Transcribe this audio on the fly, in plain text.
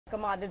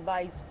commanded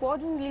by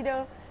Squadron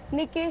Leader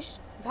Nikesh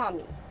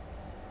Dhami.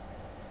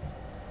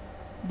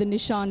 The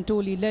Nishan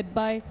Toli led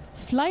by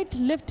Flight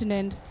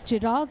Lieutenant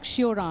Chirag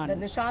Shioran. The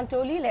Nishan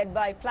Toli led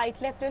by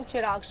Flight Lieutenant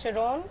Chirag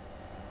Shioran.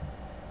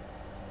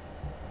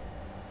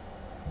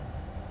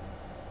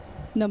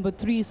 Number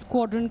 3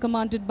 Squadron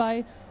commanded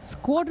by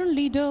Squadron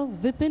Leader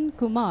Vipin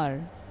Kumar.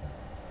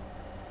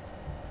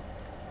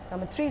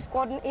 Number 3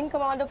 Squadron in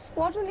command of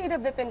Squadron Leader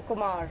Vipin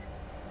Kumar.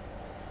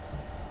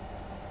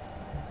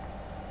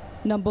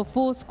 Number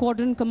 4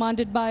 Squadron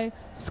commanded by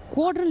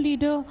Squadron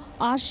Leader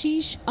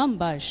Ashish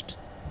Ambasht.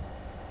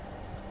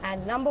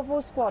 And number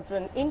 4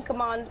 Squadron in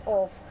command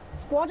of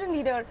Squadron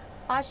Leader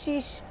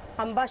Ashish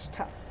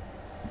Ambashtha.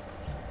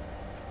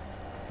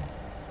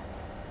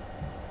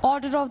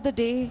 Order of the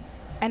day,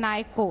 and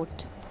I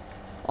quote,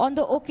 on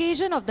the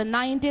occasion of the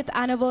 90th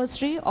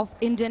anniversary of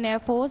Indian Air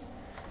Force,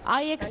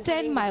 I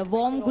extend my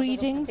warm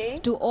greetings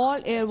to all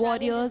air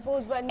warriors,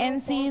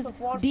 NCs,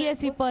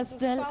 DSE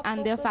personnel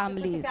and their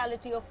families.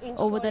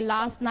 Over the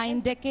last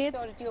 9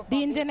 decades,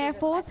 the Indian Air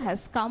Force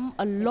has come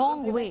a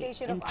long way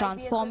in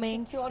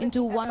transforming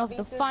into one of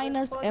the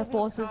finest air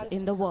forces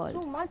in the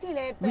world.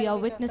 We are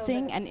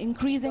witnessing an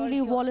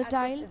increasingly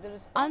volatile,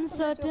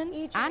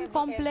 uncertain and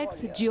complex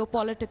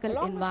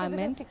geopolitical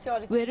environment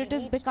where it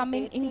is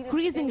becoming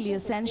increasingly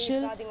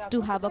essential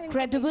to have a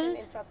credible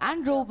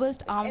and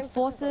robust armed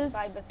forces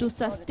to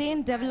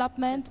sustain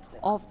development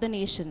of the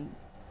nation.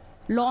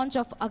 Launch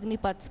of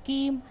Agnipath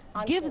scheme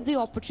gives the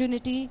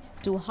opportunity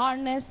to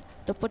harness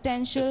the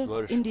potential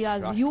of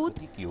India's youth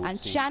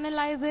and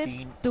channelize it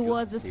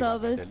towards the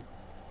service.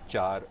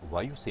 4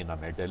 वायुसेना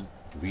medal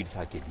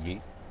वीरता के लिए,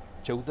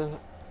 14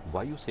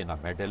 वायुसेना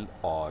medal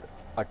और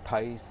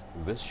 28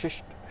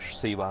 विशिष्ट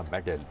सेवा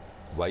medal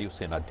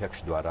वायुसेना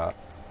अध्यक्ष द्वारा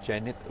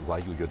चयनित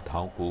वायु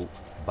योद्धाओं को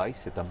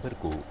 22 सितंबर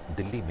को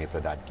दिल्ली में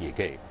प्रदान किए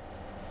गए।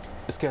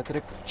 इसके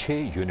अतिरिक्त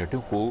 6 यूनिटों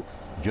को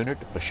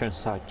यूनिट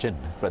प्रशंसा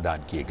चिन्ह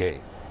प्रदान किए गए।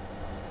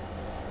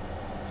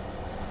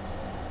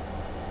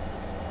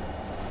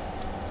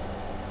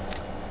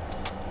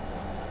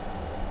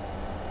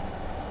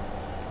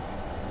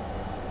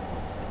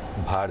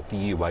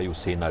 भारतीय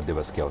वायुसेना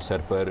दिवस के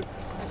अवसर पर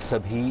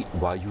सभी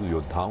वायु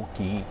योद्धाओं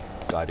की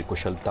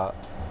कार्यकुशलता,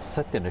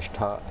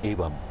 सत्यनिष्ठा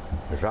एवं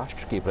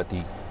राष्ट्र के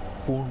प्रति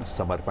पूर्ण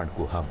समर्पण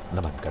को हम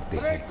नमन करते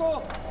हैं।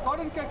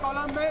 स्क्वाड्रन के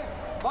कॉलम में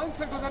वंश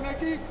से गुजरने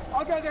की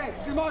आज्ञा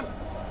दें, श्रीमान।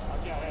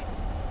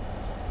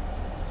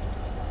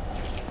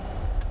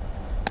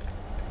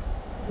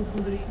 The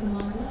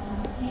commander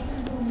has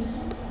taken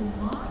permission to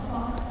march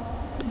past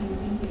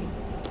saluting